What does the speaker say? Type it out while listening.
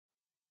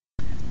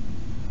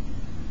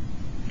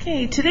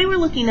Okay, today we're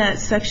looking at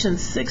section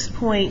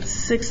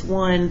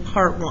 6.61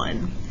 part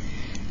 1,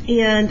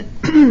 and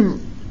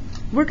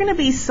we're going to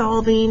be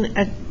solving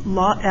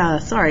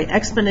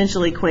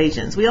exponential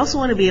equations. We also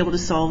want to be able to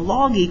solve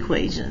log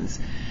equations,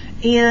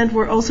 and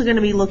we're also going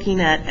to be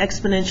looking at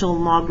exponential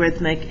and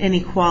logarithmic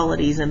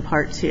inequalities in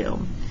part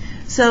 2.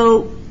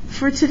 So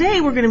for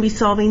today we're going to be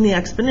solving the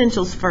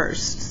exponentials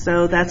first,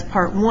 so that's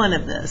part 1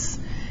 of this.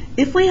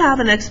 If we have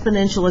an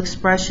exponential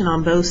expression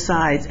on both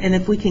sides, and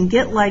if we can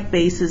get like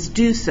bases,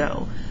 do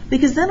so.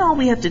 Because then all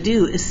we have to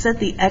do is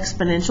set the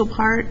exponential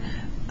part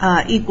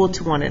equal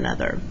to one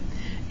another.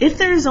 If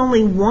there is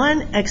only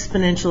one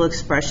exponential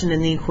expression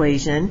in the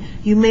equation,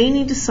 you may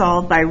need to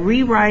solve by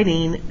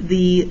rewriting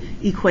the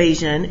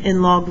equation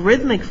in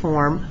logarithmic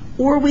form,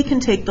 or we can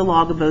take the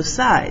log of both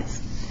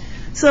sides.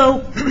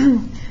 So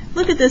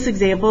look at this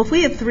example. If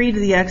we have 3 to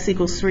the x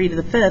equals 3 to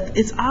the 5th,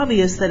 it's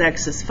obvious that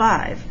x is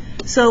 5.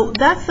 So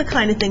that's the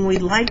kind of thing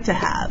we'd like to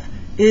have,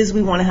 is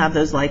we want to have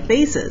those like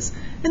bases.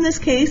 In this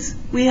case,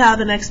 we have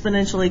an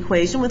exponential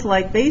equation with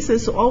like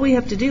bases, so all we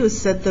have to do is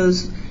set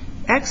those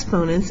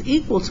exponents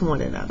equal to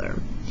one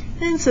another.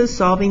 And so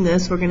solving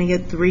this, we're going to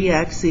get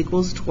 3x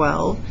equals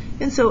 12,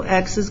 and so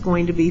x is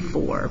going to be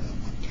 4.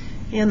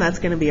 And that's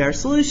going to be our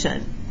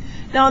solution.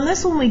 Now on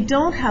this one, we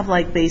don't have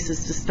like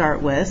bases to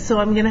start with, so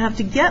I'm going to have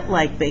to get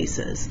like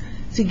bases.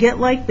 To get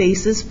like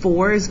bases,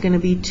 4 is going to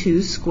be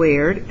 2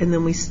 squared, and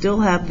then we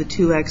still have the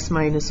 2x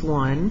minus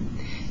 1.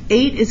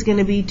 8 is going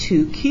to be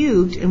 2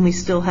 cubed, and we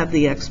still have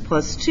the x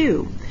plus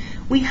 2.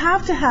 We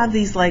have to have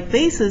these like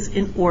bases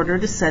in order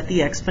to set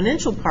the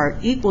exponential part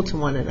equal to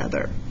one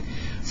another.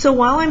 So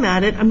while I'm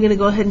at it, I'm going to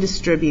go ahead and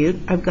distribute.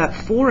 I've got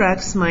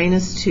 4x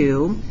minus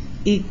 2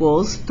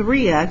 equals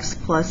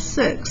 3x plus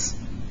 6.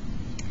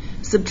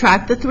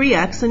 Subtract the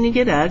 3x and you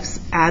get x,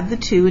 add the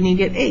 2 and you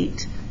get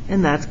 8.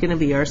 And that's going to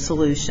be our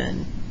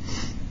solution.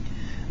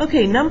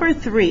 Okay, number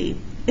 3.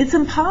 It's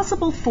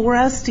impossible for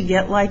us to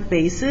get like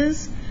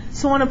bases,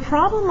 so on a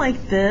problem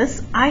like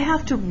this, I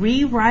have to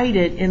rewrite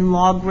it in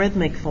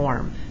logarithmic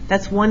form.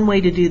 That's one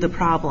way to do the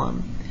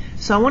problem.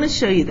 So I want to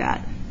show you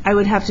that. I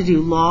would have to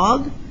do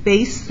log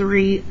base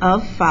 3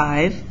 of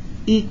 5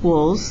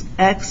 equals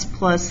x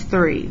plus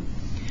 3.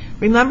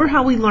 Remember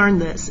how we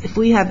learned this. If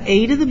we have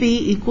a to the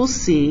b equals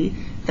c,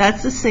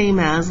 that's the same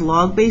as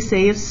log base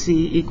a of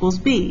c equals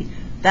b.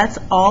 That's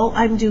all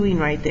I'm doing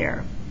right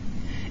there.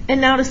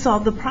 And now to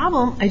solve the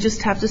problem, I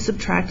just have to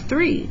subtract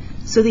 3.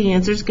 So the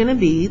answer is going to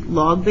be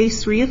log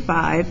base 3 of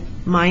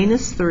 5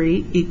 minus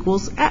 3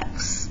 equals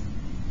x.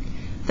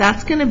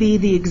 That's going to be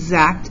the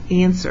exact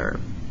answer.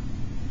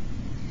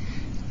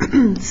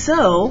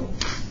 So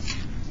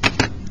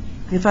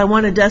if I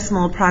want a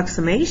decimal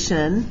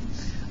approximation,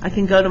 I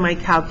can go to my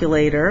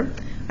calculator,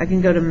 I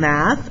can go to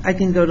math, I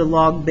can go to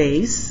log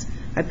base.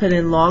 I put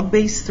in log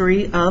base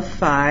 3 of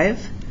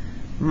 5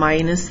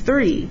 minus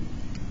 3.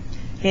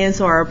 And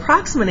so our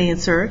approximate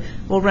answer,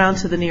 we'll round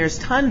to the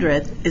nearest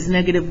hundredth, is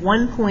negative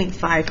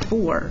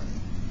 1.54.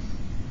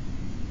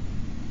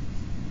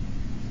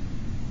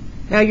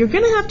 Now you're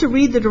going to have to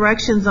read the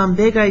directions on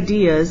big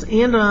ideas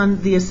and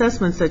on the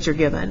assessments that you're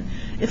given.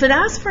 If it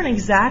asks for an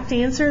exact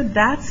answer,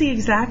 that's the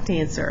exact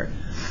answer.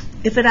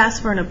 If it asks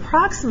for an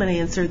approximate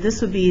answer,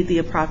 this would be the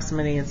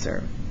approximate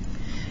answer.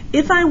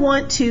 If I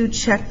want to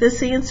check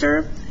this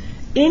answer,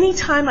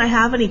 anytime I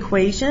have an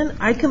equation,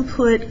 I can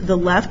put the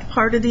left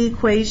part of the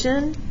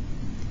equation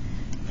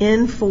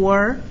in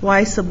for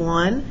y sub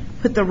 1,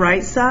 put the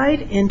right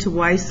side into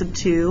y sub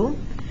 2.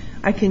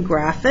 I can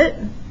graph it.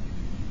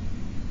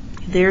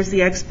 There's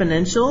the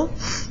exponential.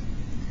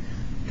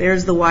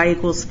 There's the y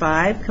equals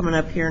 5 coming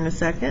up here in a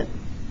second.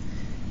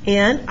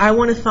 And I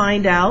want to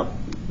find out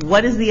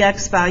what is the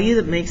x value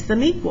that makes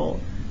them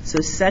equal.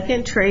 So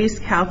second trace,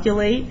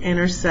 calculate,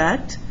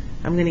 intersect.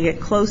 I'm going to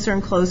get closer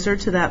and closer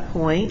to that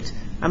point.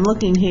 I'm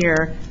looking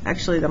here.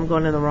 Actually, I'm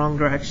going in the wrong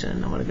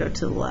direction. I'm going to go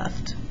to the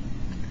left.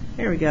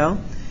 There we go.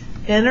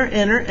 Enter,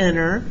 enter,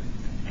 enter.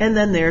 And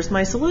then there's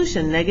my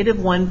solution, negative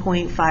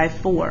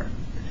 1.54.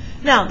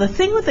 Now, the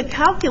thing with the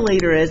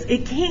calculator is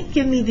it can't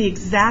give me the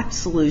exact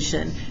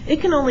solution. It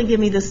can only give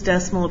me this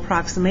decimal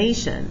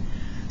approximation.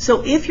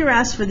 So if you're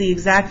asked for the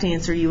exact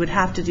answer, you would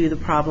have to do the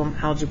problem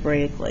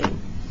algebraically.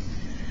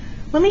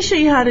 Let me show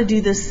you how to do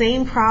the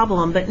same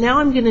problem, but now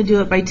I'm going to do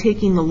it by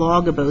taking the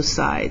log of both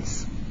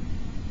sides.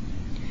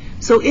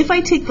 So if I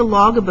take the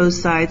log of both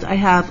sides, I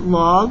have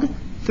log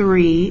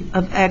 3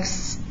 of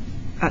x,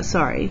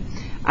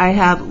 I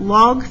have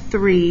log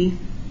 3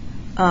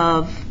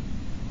 of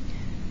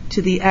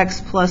to the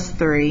x plus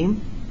 3,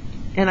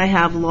 and I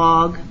have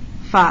log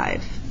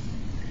 5.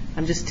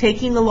 I'm just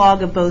taking the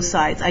log of both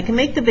sides. I can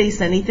make the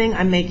base anything.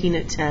 I'm making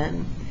it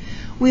 10.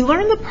 We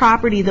learned the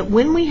property that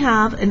when we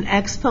have an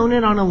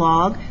exponent on a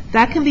log,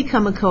 that can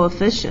become a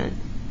coefficient.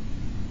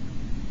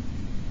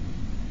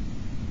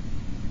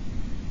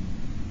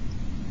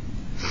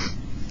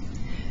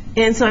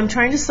 And so I'm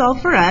trying to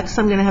solve for x.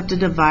 I'm going to have to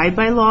divide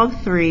by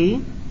log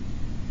 3.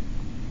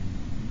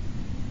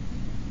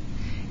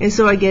 And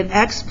so I get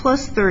x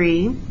plus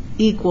 3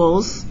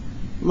 equals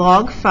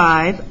log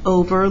 5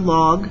 over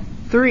log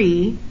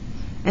 3,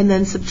 and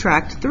then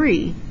subtract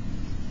 3.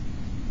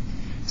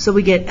 So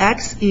we get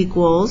x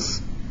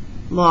equals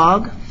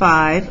log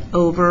 5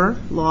 over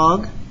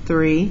log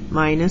 3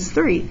 minus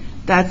 3.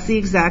 That's the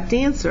exact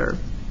answer.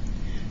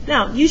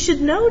 Now, you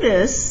should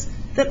notice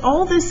that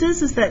all this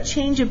is that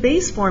change of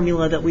base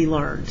formula that we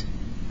learned.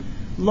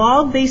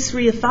 Log base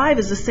 3 of 5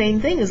 is the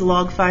same thing as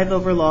log 5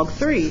 over log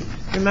 3.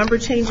 Remember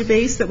change of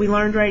base that we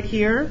learned right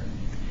here?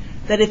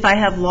 That if I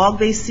have log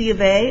base c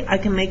of a, I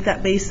can make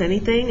that base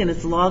anything, and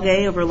it's log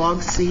a over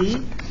log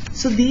c.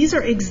 So these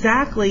are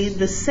exactly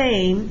the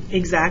same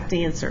exact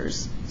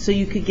answers. So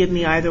you could give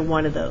me either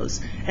one of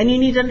those. And you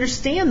need to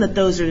understand that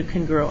those are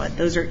congruent.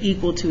 Those are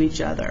equal to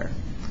each other.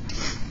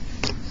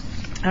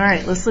 All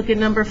right, let's look at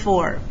number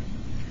 4.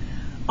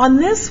 On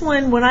this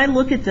one, when I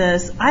look at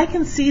this, I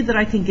can see that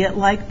I can get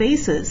like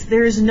bases.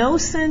 There is no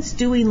sense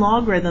doing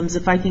logarithms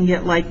if I can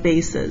get like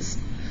bases.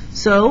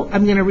 So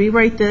I'm going to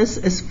rewrite this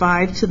as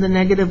 5 to the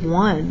negative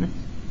 1.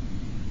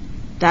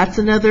 That's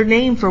another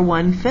name for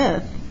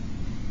 1/5.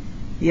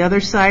 The other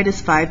side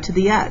is 5 to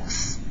the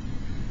x.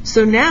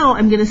 So now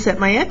I'm going to set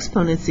my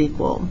exponents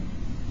equal,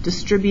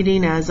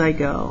 distributing as I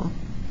go.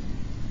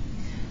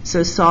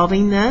 So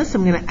solving this,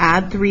 I'm going to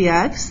add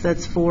 3x,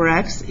 that's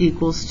 4x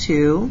equals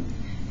 2.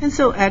 And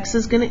so x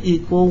is going to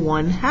equal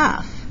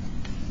 1/2.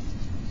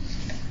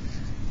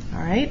 All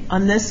right,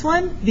 on this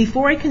one,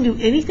 before I can do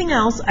anything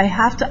else, I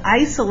have to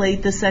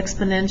isolate this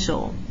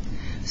exponential.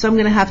 So I'm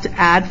going to have to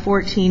add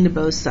 14 to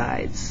both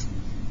sides.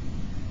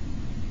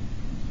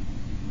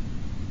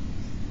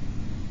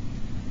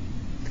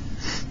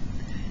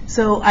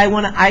 So I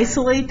want to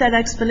isolate that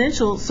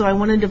exponential, so I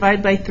want to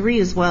divide by 3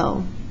 as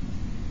well.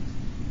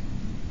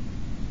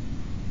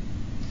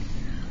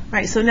 All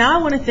right, so now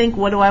I want to think,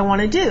 what do I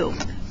want to do?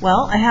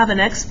 Well, I have an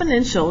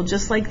exponential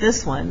just like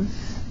this one,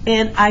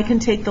 and I can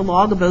take the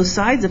log of both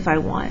sides if I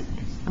want.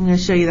 I'm going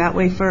to show you that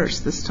way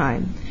first this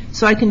time.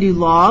 So I can do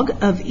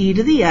log of e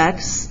to the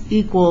x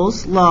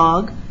equals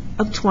log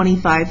of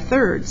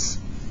 25/3.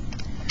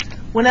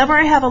 Whenever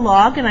I have a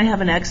log and I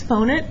have an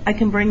exponent, I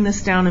can bring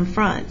this down in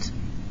front.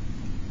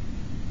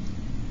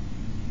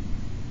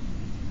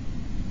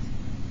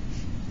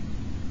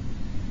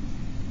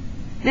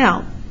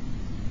 Now,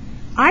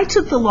 I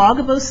took the log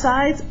of both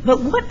sides,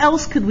 but what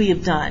else could we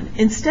have done?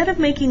 Instead of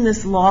making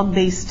this log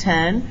base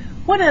 10,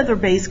 what other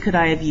base could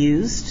I have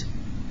used?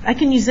 I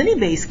can use any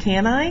base,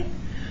 can't I?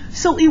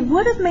 So it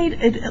would have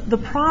made the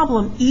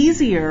problem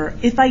easier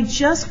if I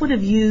just would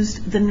have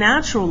used the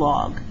natural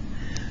log.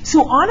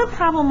 So on a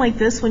problem like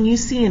this, when you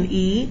see an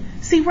e,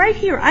 see right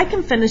here, I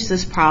can finish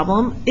this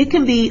problem. It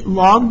can be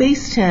log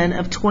base 10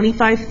 of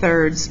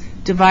 25/3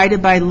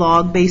 divided by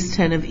log base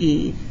 10 of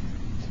e.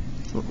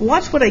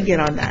 Watch what I get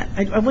on that.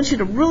 I want you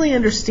to really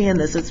understand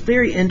this. It's a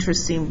very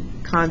interesting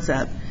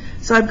concept.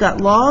 So I've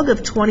got log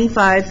of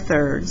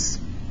 25/3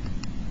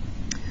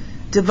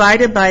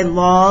 divided by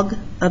log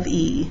of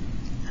e.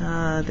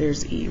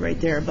 There's e right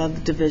there above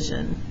the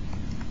division.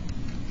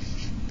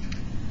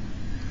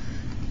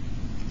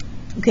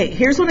 Okay,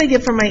 here's what I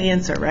get for my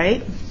answer,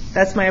 right?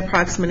 That's my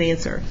approximate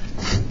answer.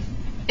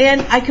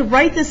 And I could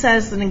write this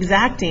as an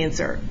exact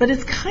answer, but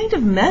it's kind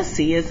of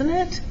messy, isn't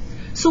it?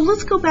 So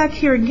let's go back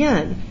here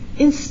again.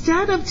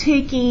 Instead of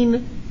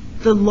taking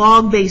the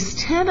log base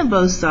 10 of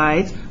both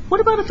sides, what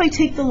about if I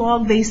take the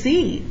log base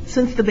e,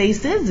 since the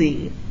base is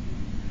e?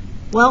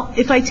 Well,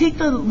 if I take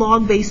the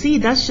log base e,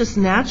 that's just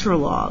natural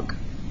log.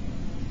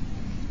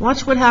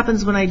 Watch what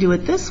happens when I do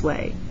it this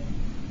way.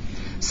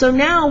 So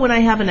now when I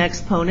have an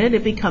exponent,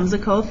 it becomes a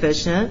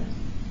coefficient.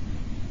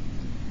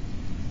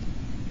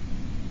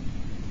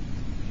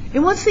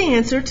 And what's the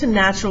answer to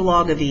natural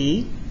log of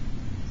e?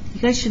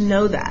 You guys should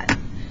know that.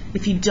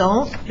 If you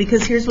don't,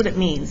 because here's what it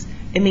means.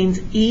 It means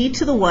e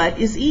to the what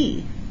is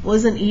e?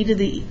 Wasn't e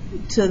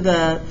to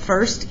the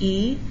first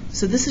e?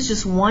 So this is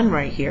just 1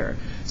 right here.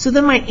 So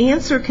then my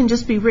answer can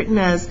just be written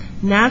as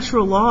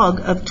natural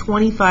log of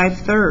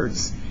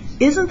 25/3.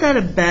 Isn't that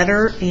a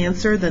better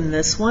answer than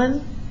this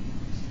one?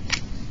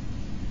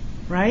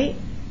 Right?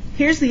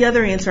 Here's the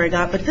other answer I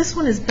got, but this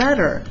one is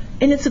better,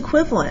 and it's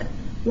equivalent.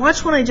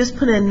 Watch when I just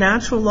put in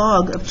natural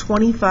log of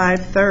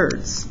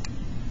 25/3.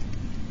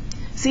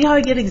 See how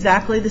I get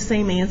exactly the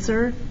same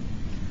answer?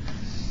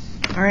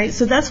 All right,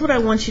 so that's what I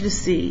want you to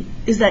see,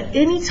 is that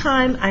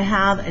anytime I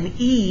have an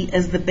e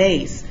as the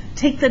base,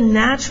 take the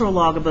natural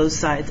log of both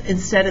sides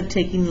instead of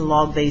taking the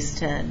log base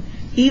 10.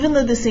 Even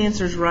though this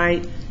answer is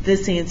right,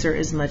 this answer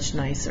is much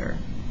nicer.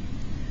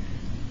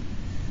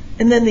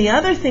 And then the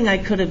other thing I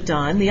could have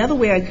done, the other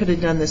way I could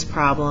have done this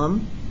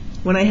problem,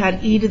 when I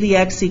had e to the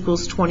x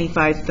equals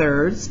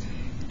 25/3,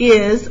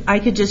 is I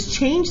could just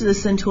change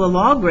this into a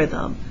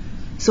logarithm.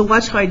 So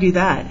watch how I do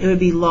that. It would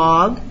be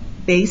log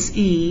base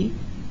e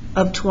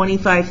of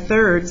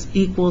 25/3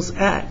 equals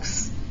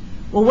x.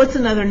 Well, what's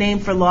another name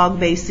for log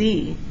base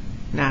e?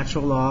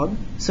 Natural log.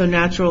 So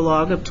natural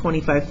log of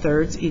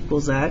 25/3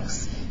 equals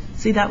x.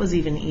 See, that was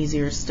even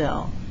easier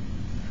still.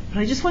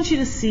 But I just want you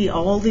to see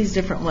all these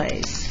different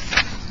ways.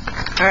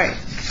 All right.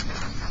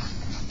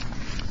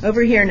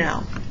 Over here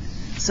now.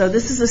 So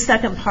this is the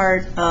second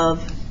part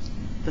of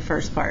the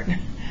first part.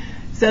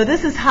 So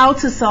this is how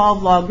to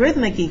solve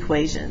logarithmic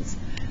equations.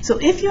 So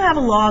if you have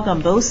a log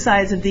on both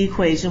sides of the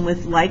equation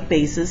with like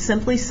bases,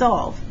 simply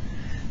solve.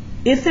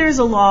 If there's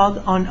a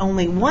log on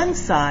only one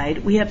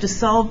side, we have to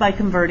solve by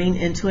converting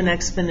into an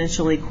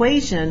exponential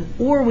equation,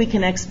 or we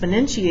can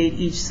exponentiate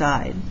each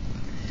side.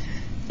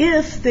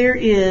 If there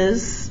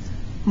is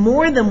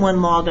more than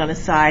one log on a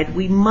side,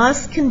 we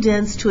must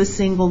condense to a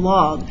single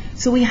log.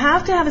 So we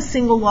have to have a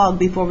single log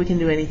before we can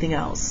do anything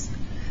else.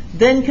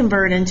 Then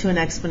convert into an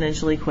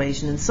exponential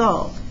equation and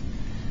solve.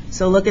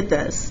 So look at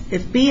this.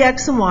 If b,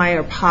 x, and y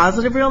are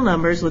positive real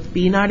numbers with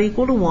b not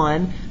equal to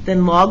 1,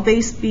 then log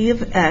base b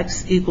of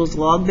x equals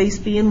log base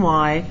b and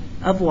y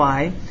of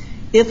y,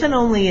 if and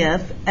only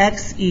if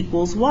x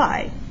equals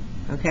y.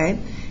 Okay?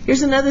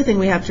 Here's another thing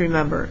we have to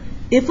remember.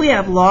 If we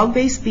have log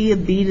base b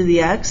of b to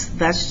the x,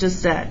 that's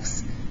just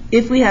x.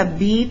 If we have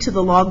b to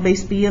the log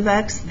base b of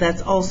x,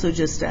 that's also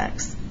just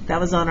x.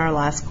 That was on our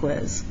last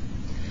quiz.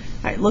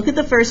 All right, look at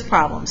the first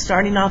problem,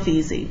 starting off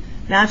easy.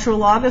 Natural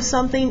log of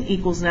something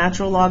equals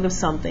natural log of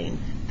something.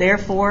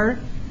 Therefore,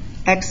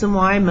 x and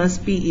y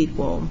must be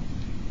equal.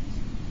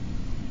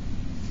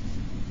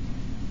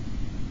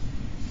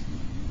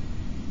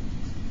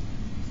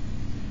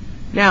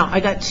 Now,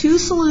 I got two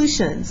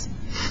solutions.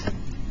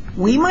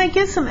 We might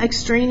get some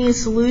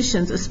extraneous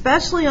solutions,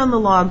 especially on the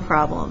log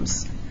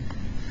problems.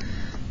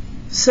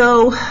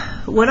 So,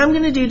 what I'm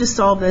going to do to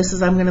solve this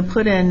is I'm going to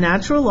put in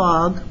natural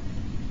log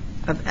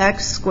of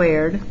x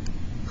squared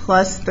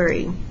plus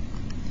 3.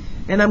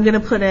 And I'm going to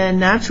put in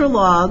natural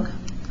log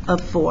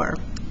of 4.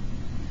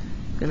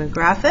 I'm going to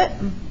graph it.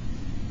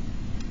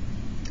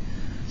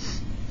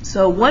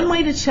 So one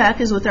way to check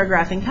is with our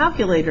graphing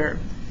calculator.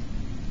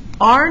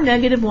 Are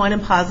 -1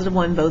 and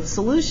 +1 both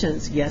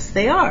solutions? Yes,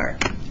 they are.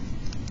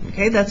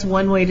 Okay, that's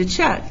one way to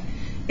check.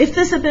 If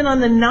this had been on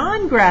the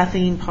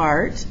non-graphing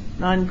part,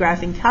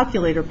 non-graphing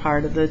calculator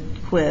part of the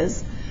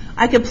quiz,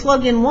 I could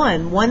plug in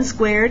 1. 1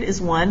 squared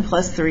is 1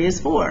 plus 3 is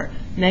 4.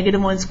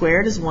 -1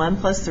 squared is 1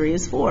 plus 3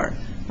 is 4.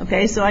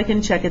 Okay, so I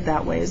can check it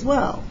that way as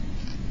well.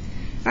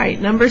 All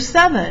right, number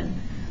 7.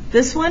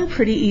 This one,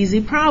 pretty easy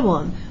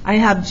problem. I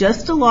have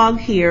just a log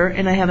here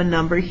and I have a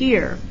number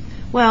here.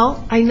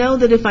 Well, I know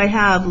that if I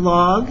have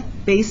log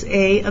base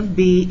a of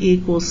b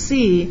equals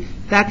c,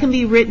 that can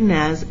be written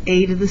as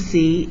a to the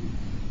c,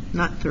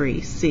 not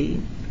 3,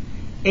 c.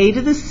 A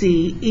to the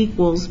c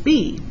equals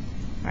b,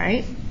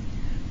 right?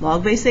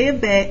 Log base a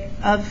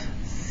of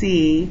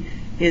c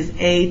is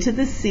a to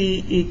the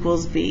c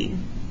equals b.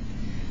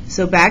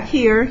 So back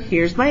here,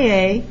 here's my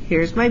a,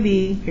 here's my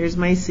b, here's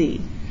my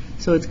c.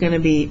 So it's going to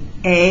be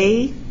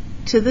a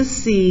to the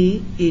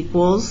c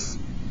equals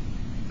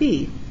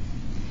b.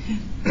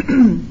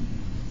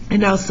 And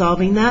now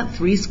solving that,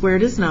 3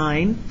 squared is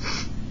 9.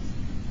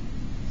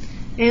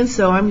 And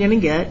so I'm going to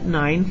get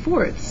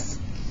 9/4.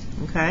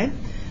 Okay?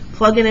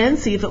 Plug it in,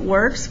 see if it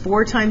works.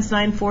 4 times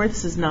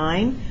 9/4 is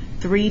 9.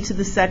 3 to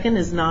the second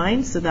is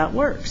 9, so that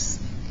works.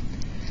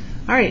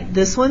 All right,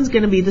 this one's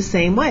going to be the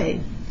same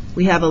way.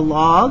 We have a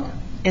log,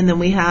 and then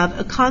we have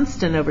a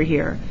constant over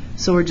here.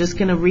 So we're just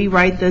going to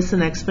rewrite this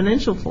in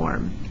exponential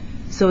form.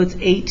 So it's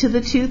 8 to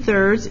the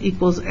 2/3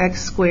 equals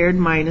x squared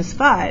minus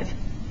 5.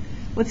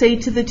 What's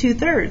 8 to the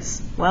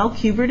 2/3? Well,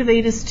 cube root of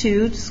 8 is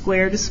 2,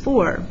 squared is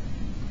 4.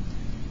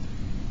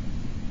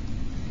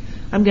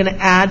 I'm going to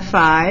add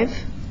 5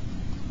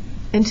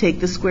 and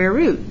take the square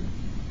root.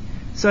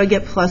 So I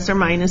get plus or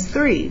minus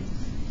 3.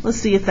 Let's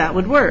see if that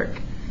would work.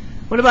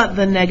 What about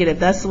the negative?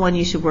 That's the one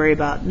you should worry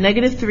about.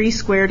 -3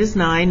 squared is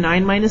 9.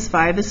 9 minus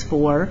 5 is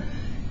 4.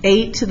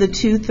 8 to the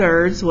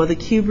 2/3. Well, the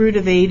cube root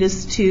of 8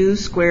 is 2.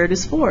 Squared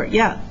is 4.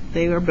 Yeah,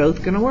 they are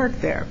both going to work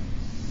there.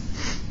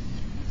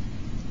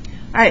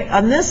 All right,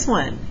 on this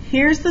one,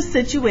 here's the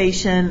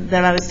situation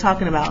that I was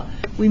talking about.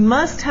 We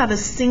must have a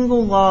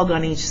single log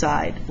on each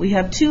side. We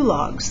have 2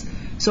 logs,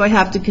 so I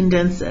have to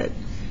condense it.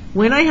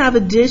 When I have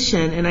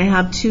addition and I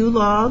have 2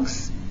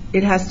 logs,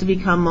 it has to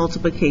become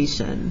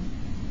multiplication.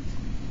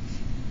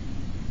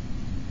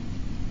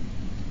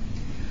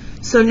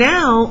 So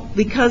now,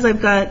 because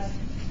I've got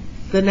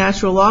the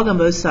natural log on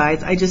both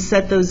sides, I just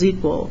set those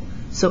equal.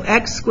 So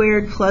x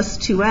squared plus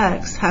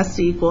 2x has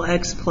to equal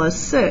x plus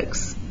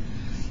 6.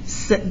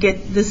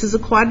 This is a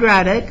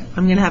quadratic.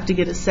 I'm going to have to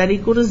get it set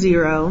equal to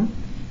 0.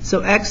 So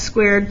x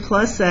squared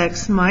plus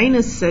x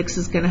minus 6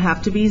 is going to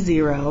have to be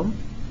 0.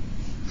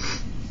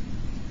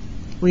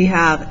 We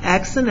have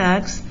x and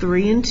x,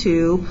 3 and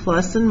 2,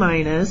 plus and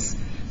minus.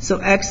 So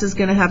x is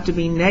going to have to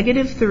be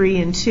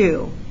 -3 and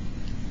 2.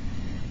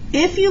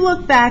 If you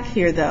look back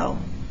here, though,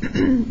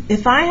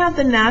 if I have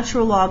the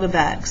natural log of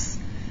x,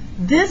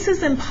 this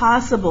is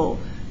impossible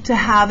to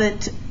have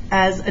it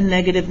as a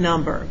negative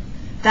number.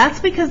 That's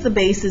because the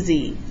base is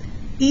e.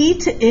 E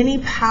to any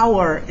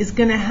power is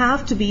going to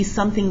have to be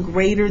something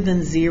greater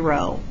than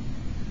 0.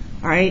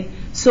 All right?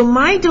 So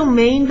my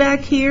domain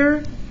back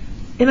here,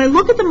 and I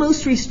look at the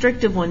most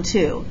restrictive one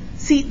too.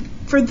 See,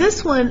 for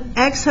this one,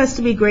 x has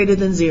to be greater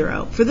than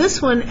 0. For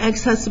this one,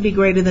 x has to be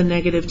greater than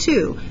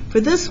 -2. For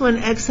this one,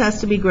 x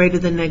has to be greater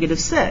than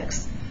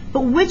 -6.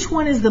 But which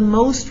one is the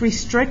most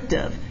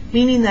restrictive,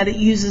 meaning that it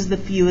uses the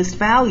fewest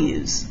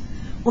values?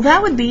 Well,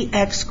 that would be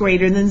x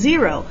greater than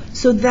 0.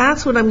 So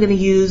that's what I'm going to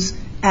use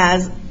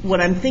as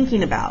what I'm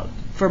thinking about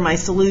for my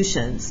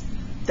solutions.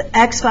 The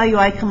x value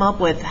I come up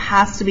with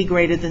has to be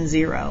greater than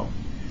 0.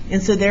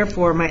 And so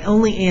therefore, my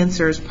only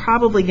answer is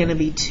probably going to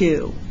be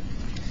 2.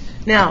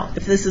 Now,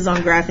 if this is on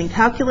graphing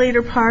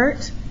calculator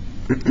part,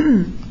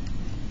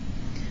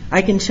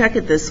 I can check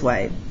it this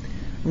way.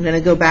 I'm going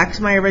to go back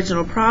to my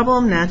original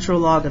problem,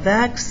 natural log of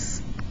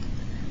x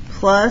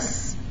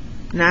plus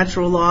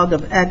natural log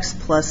of x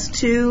plus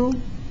 2,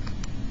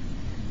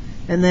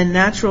 and then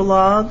natural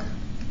log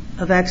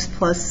of x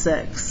plus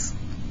 6.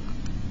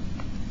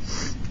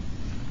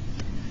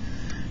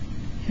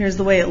 Here's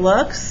the way it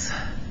looks.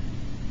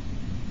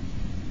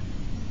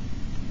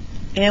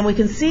 And we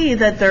can see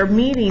that they're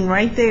meeting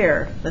right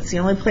there. That's the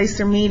only place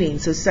they're meeting.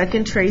 So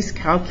second trace,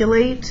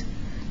 calculate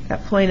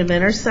that point of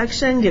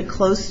intersection, get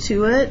close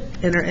to it,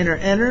 enter, enter,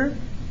 enter.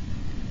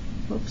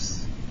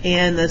 Whoops.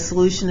 And the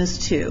solution is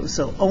 2.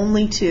 So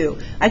only 2.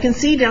 I can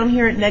see down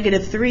here at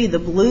 -3, the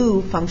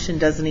blue function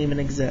doesn't even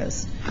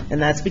exist.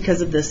 And that's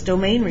because of this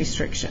domain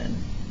restriction.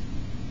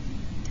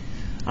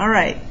 All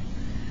right.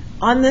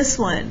 On this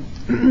one,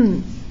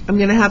 I'm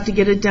going to have to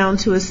get it down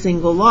to a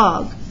single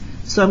log.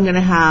 So I'm going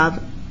to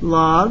have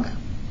log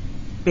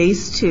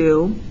base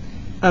 2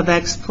 of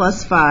x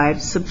plus 5,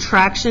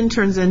 subtraction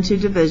turns into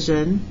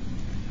division,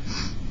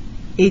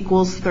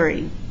 equals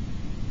 3.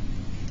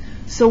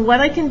 So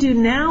what I can do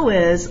now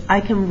is I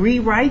can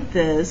rewrite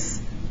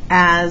this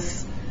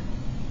as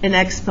an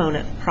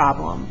exponent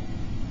problem.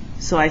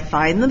 So I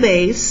find the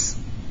base,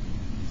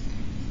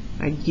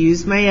 I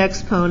use my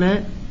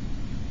exponent.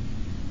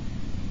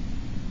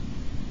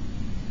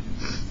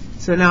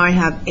 So now I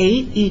have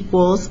 8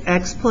 equals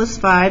x plus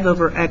 5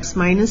 over x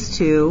minus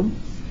 2.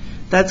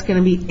 That's going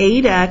to be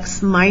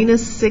 8x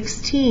minus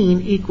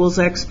 16 equals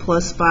x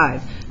plus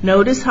 5.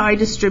 Notice how I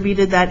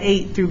distributed that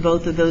 8 through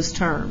both of those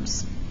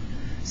terms.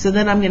 So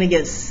then I'm going to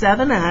get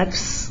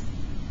 7x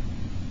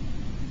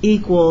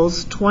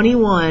equals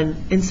 21,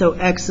 and so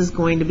x is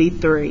going to be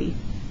 3.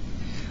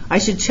 I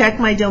should check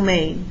my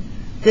domain.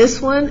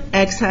 This one,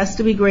 x has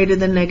to be greater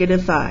than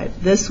 -5.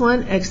 This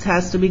one, x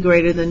has to be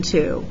greater than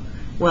 2.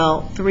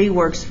 Well, 3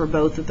 works for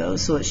both of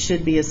those, so it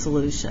should be a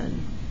solution.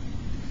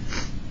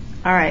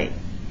 All right.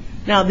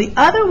 Now, the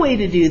other way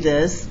to do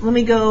this, let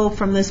me go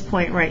from this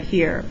point right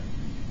here.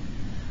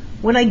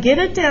 When I get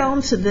it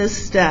down to this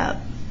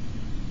step,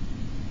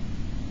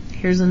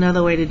 here's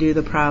another way to do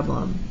the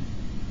problem.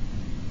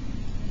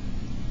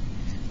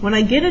 When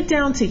I get it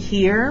down to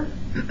here,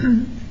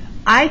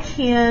 I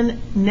can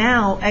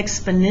now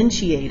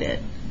exponentiate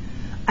it.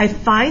 I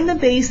find the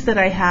base that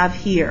I have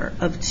here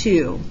of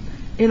 2.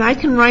 And I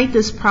can write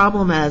this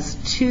problem as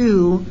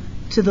 2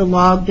 to the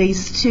log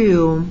base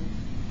 2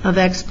 of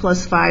x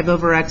plus 5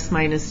 over x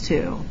minus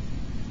 2.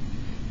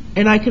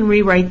 And I can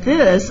rewrite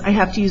this, I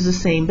have to use the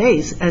same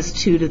base, as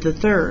 2 to the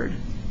third.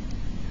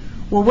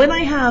 Well, when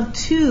I have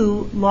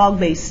 2 log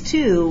base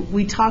 2,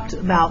 we talked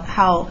about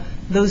how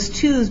those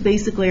 2's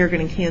basically are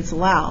going to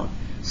cancel out.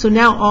 So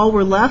now all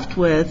we're left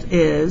with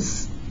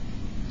is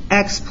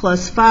x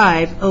plus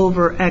 5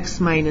 over x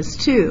minus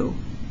 2.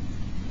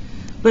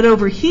 But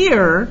over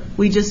here,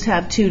 we just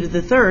have 2 to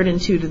the third, and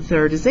 2 to the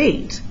third is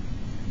 8.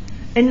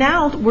 And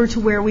now we're to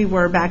where we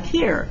were back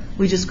here.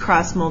 We just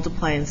cross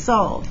multiply and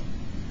solve.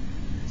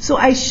 So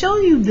I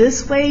show you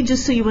this way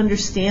just so you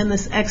understand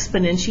this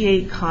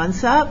exponentiate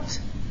concept.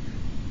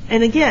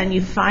 And again,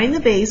 you find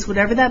the base,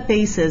 whatever that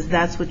base is,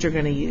 that's what you're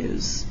going to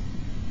use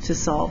to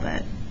solve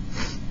it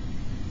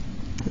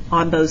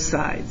on both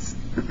sides.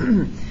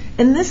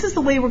 And this is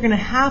the way we're going to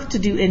have to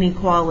do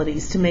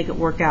inequalities to make it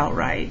work out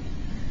right.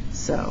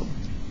 So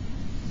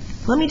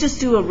let me just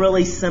do a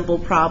really simple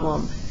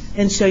problem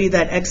and show you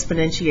that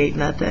exponentiate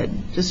method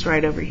just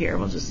right over here.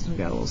 We'll just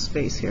got a little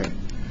space here.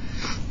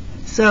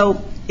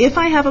 So if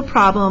I have a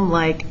problem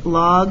like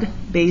log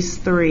base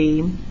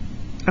 3,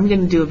 I'm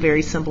going to do a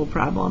very simple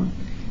problem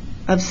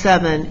of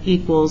 7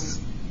 equals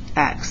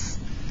x.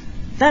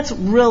 That's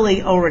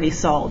really already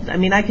solved. I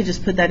mean, I could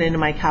just put that into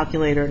my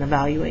calculator and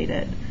evaluate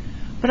it.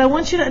 But I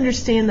want you to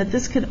understand that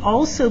this could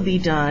also be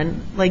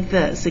done like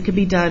this. It could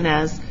be done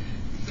as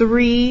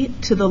 3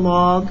 to the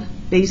log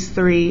base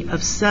 3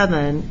 of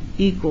 7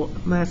 equal,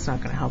 that's not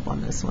going to help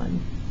on this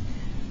one.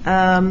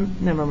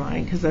 Never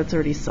mind, because that's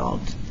already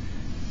solved.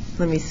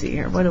 Let me see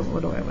here. What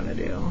do I want to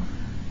do?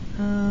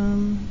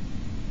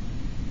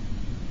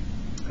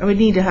 I would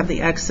need to have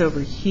the x over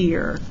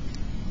here.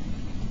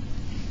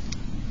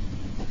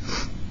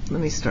 Let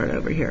me start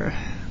over here.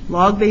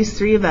 Log base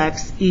 3 of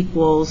x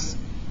equals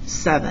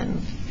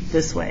 7.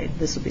 This way.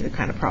 This would be the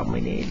kind of problem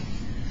we need.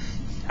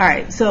 All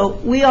right, so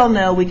we all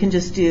know we can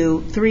just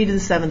do 3 to the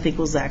 7th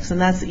equals x, and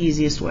that's the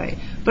easiest way.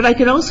 But I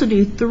could also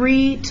do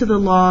 3 to the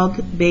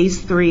log base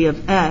 3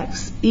 of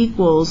x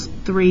equals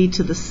 3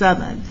 to the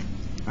 7th,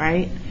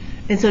 right?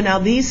 And so now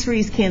these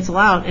 3's cancel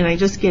out, and I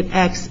just get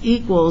x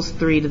equals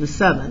 3 to the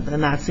 7th,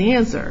 and that's the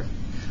answer.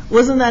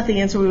 Wasn't that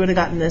the answer we would have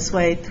gotten this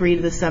way, 3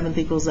 to the 7th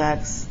equals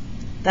x?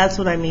 That's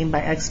what I mean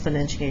by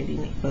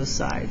exponentiating both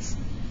sides.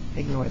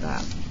 Ignore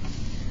that.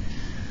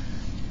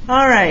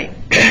 All right,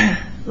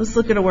 let's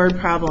look at a word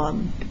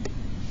problem.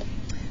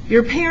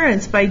 Your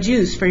parents buy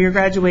juice for your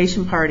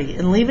graduation party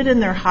and leave it in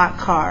their hot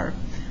car.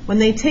 When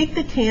they take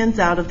the cans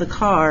out of the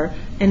car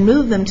and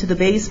move them to the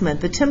basement,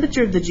 the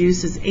temperature of the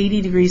juice is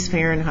 80 degrees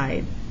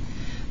Fahrenheit.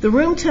 The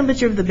room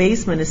temperature of the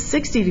basement is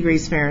 60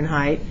 degrees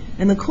Fahrenheit,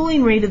 and the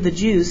cooling rate of the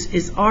juice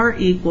is R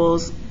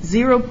equals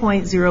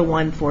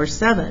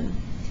 0.0147.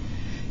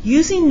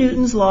 Using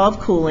Newton's law of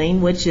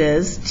cooling, which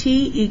is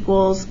T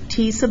equals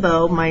T sub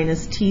O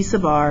minus T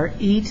sub R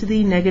e to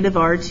the negative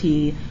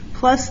RT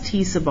plus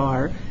T sub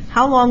R,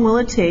 how long will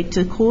it take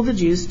to cool the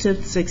juice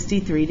to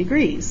 63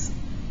 degrees?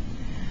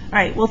 All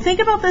right, well, think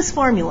about this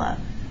formula.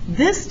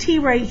 This T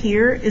right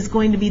here is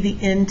going to be the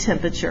end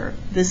temperature.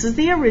 This is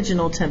the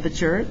original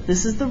temperature.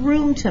 This is the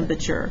room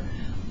temperature.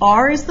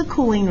 R is the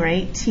cooling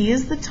rate, T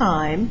is the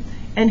time,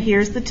 and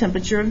here's the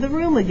temperature of the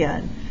room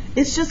again.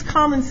 It's just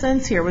common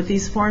sense here with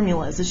these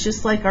formulas. It's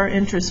just like our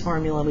interest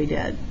formula we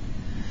did.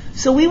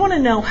 So we want to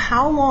know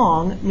how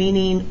long,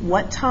 meaning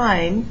what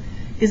time,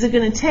 is it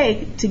going to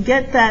take to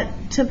get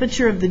that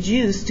temperature of the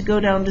juice to go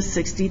down to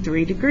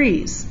 63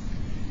 degrees.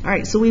 All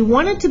right, so we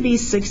want it to be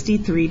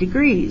 63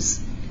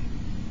 degrees.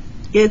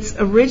 Its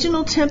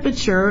original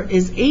temperature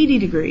is 80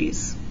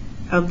 degrees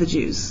of the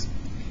juice,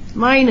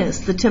 minus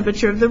the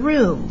temperature of the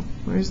room.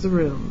 Where's the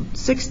room?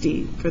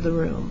 60 for the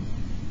room.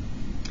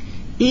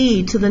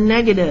 E to the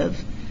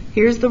negative.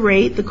 Here's the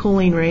rate, the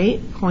cooling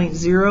rate,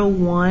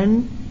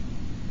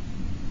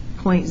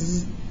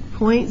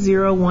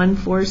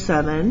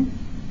 0.0147.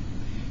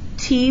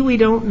 T we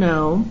don't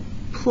know,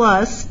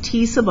 plus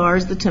T sub R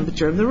is the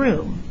temperature of the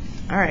room.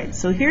 All right,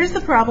 so here's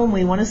the problem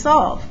we want to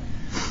solve.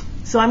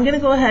 So I'm going to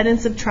go ahead and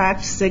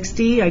subtract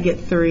 60. I get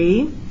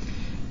 3.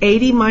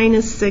 80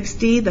 minus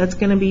 60, that's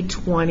going to be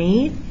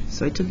 20.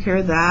 So I took care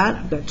of that.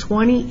 I've got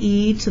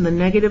 20e to the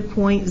negative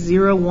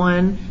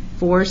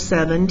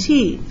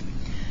 0.0147t.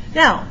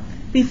 Now,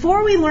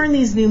 before we learn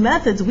these new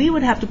methods, we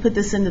would have to put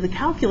this into the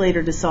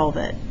calculator to solve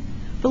it.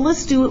 But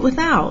let's do it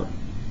without.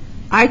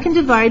 I can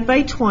divide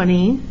by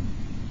 20,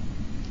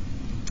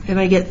 and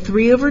I get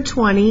 3 over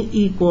 20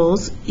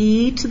 equals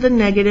e to the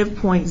negative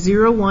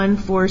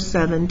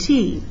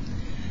 0.0147t.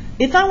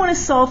 If I want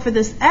to solve for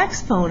this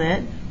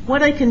exponent,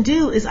 what I can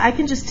do is I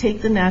can just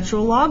take the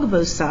natural log of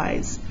both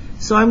sides.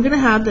 So I'm going to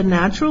have the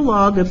natural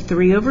log of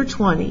 3 over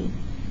 20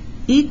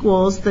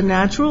 equals the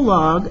natural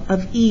log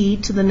of e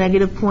to the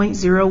negative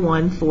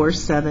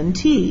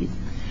 0.0147t.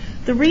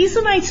 The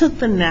reason I took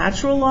the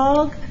natural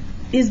log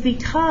is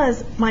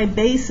because my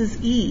base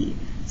is e.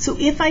 So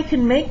if I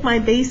can make my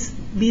base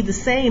be the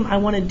same, I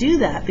want to do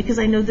that because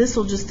I know this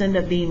will just end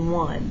up being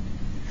 1.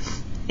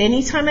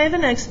 Anytime I have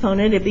an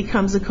exponent, it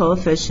becomes a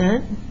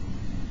coefficient.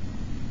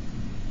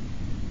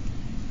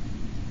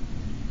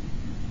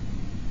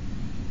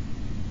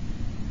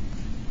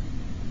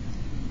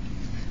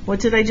 What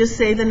did I just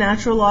say the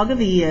natural log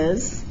of e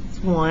is? It's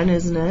 1,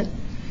 isn't it?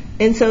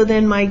 And so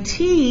then my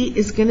t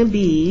is going to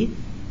be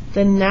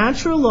the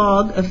natural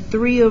log of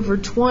 3 over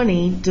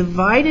 20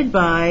 divided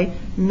by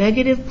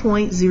negative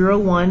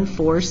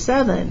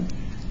 0.0147.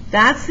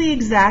 That's the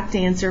exact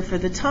answer for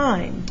the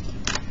time.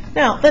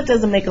 Now, that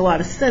doesn't make a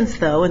lot of sense,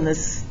 though, in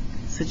this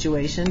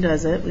situation,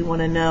 does it? We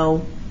want to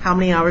know how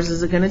many hours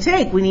is it going to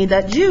take. We need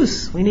that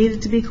juice. We need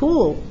it to be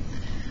cool.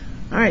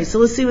 All right, so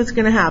let's see what's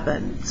going to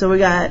happen. So we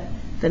got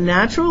the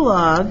natural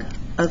log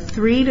of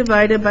 3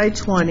 divided by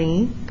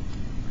 20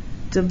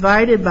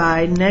 divided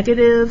by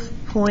negative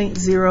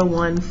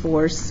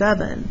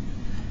 0.0147.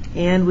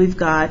 And we've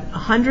got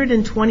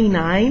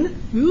 129.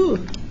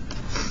 Ooh.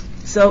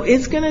 So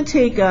it's going to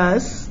take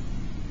us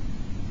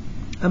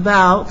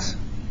about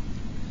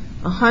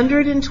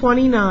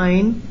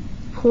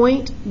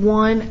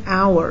 129.1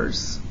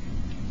 hours.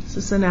 Is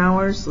this in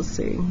hours? Let's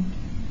see.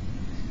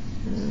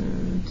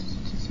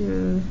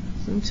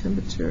 Room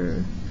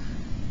temperature.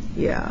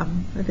 Yeah,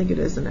 I think it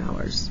is in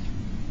hours.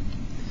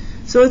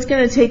 So it's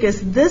going to take us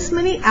this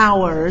many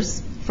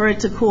hours for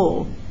it to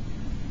cool.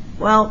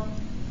 Well,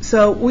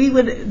 so we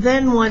would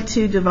then want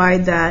to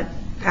divide that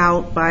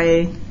out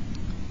by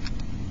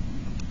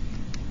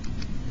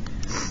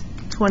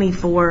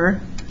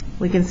 24.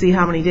 We can see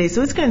how many days.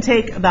 So it's going to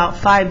take about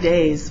 5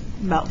 days,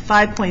 about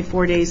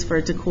 5.4 days for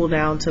it to cool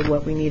down to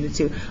what we need it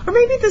to. Or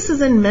maybe this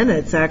is in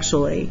minutes,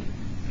 actually.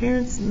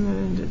 Parents.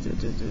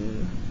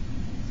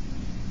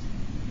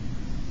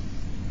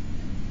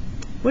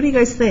 What do you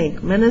guys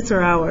think? Minutes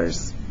or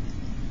hours?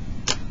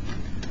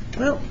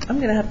 Well, I'm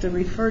going to have to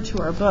refer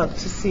to our book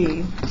to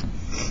see.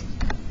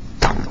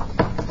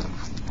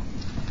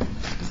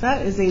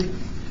 That is a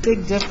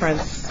big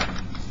difference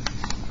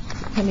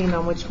depending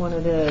on which one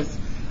it is.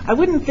 I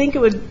wouldn't think it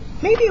would,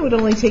 maybe it would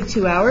only take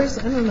 2 hours.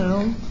 I don't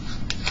know.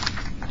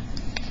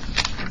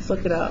 Let's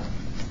look it up.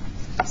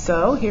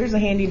 So here's a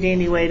handy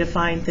dandy way to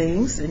find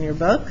things in your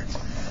book.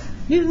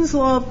 Newton's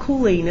law of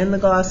cooling in the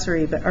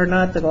glossary, or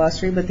not the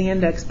glossary, but the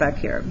index back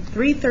here.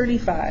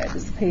 335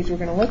 is the page we're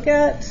going to look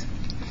at.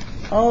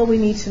 All we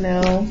need to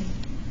know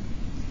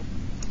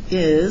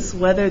is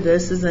whether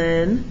this is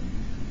in,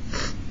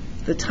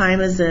 the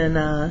time is in,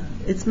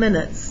 it's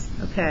minutes.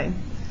 Okay.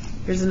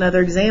 Here's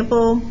another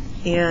example,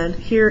 and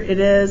here it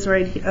is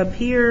right up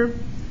here,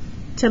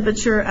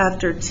 temperature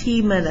after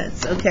T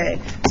minutes. Okay,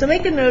 so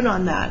make a note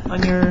on that,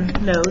 on your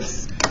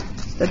notes,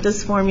 that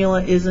this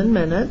formula is in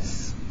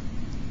minutes.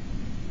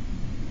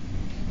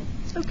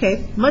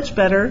 Okay, much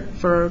better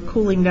for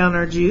cooling down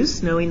our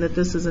juice, knowing that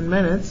this is in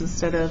minutes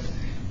instead of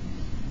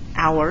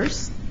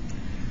hours.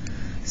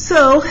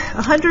 So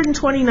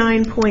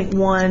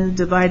 129.1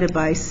 divided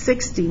by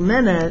 60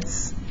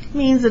 minutes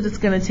means that it's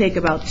going to take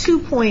about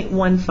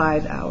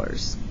 2.15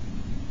 hours.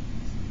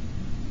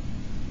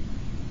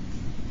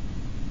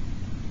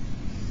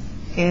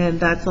 And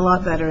that's a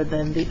lot better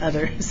than the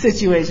other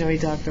situation we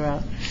talked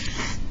about.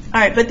 All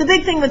right, but the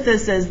big thing with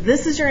this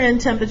is your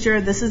end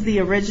temperature, this is the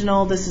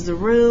original, this is the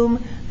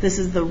room, this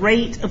is the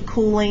rate of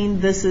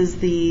cooling, this is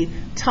the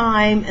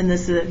time, and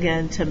this is,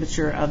 again,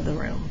 temperature of the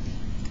room.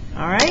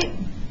 All right?